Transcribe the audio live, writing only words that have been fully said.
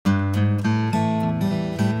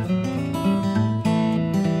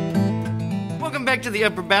back to the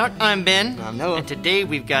Upper Bout. I'm Ben. I'm Noah. And today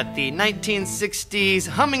we've got the 1960s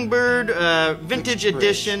Hummingbird Vintage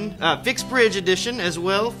Edition, Fixed Bridge Edition as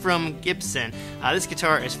well from Gibson. This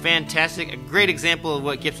guitar is fantastic, a great example of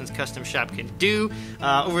what Gibson's Custom Shop can do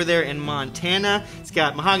over there in Montana. It's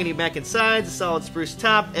got mahogany back and sides, a solid spruce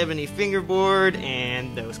top, ebony fingerboard,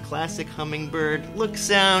 and those classic Hummingbird look,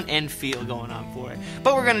 sound, and feel going on for it.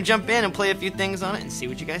 But we're going to jump in and play a few things on it and see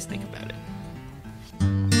what you guys think about it.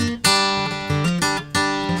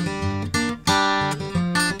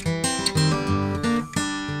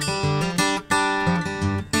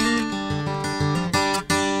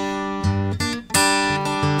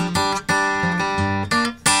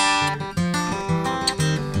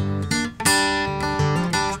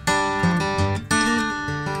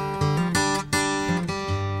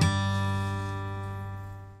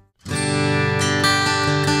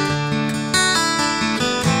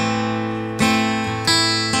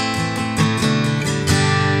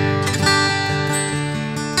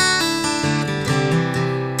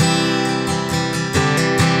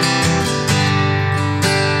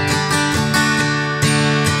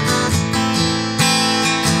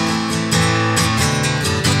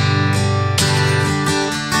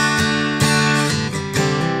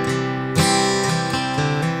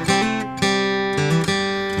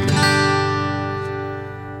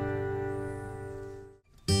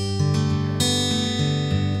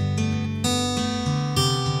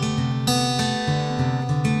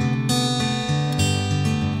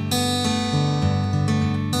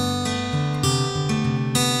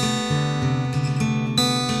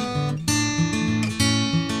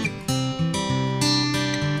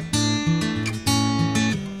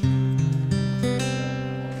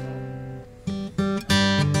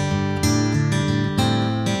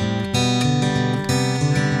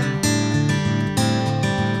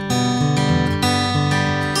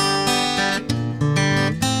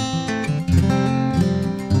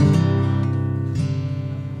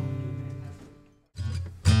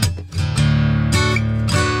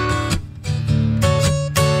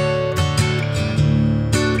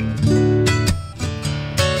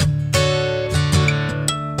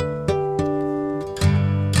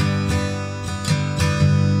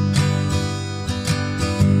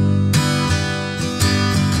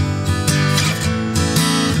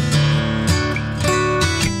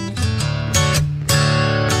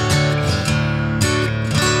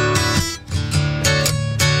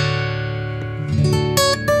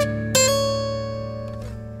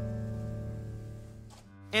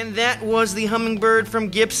 And that was the Hummingbird from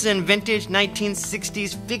Gibson, vintage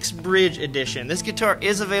 1960s Fixed Bridge Edition. This guitar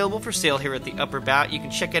is available for sale here at the Upper Bout. You can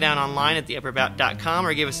check it out online at theupperbout.com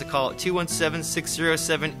or give us a call at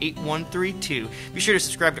 217-607-8132. Be sure to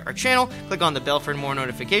subscribe to our channel, click on the bell for more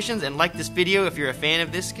notifications, and like this video if you're a fan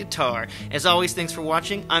of this guitar. As always, thanks for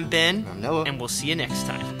watching. I'm Ben. I'm Noah. And we'll see you next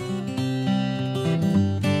time.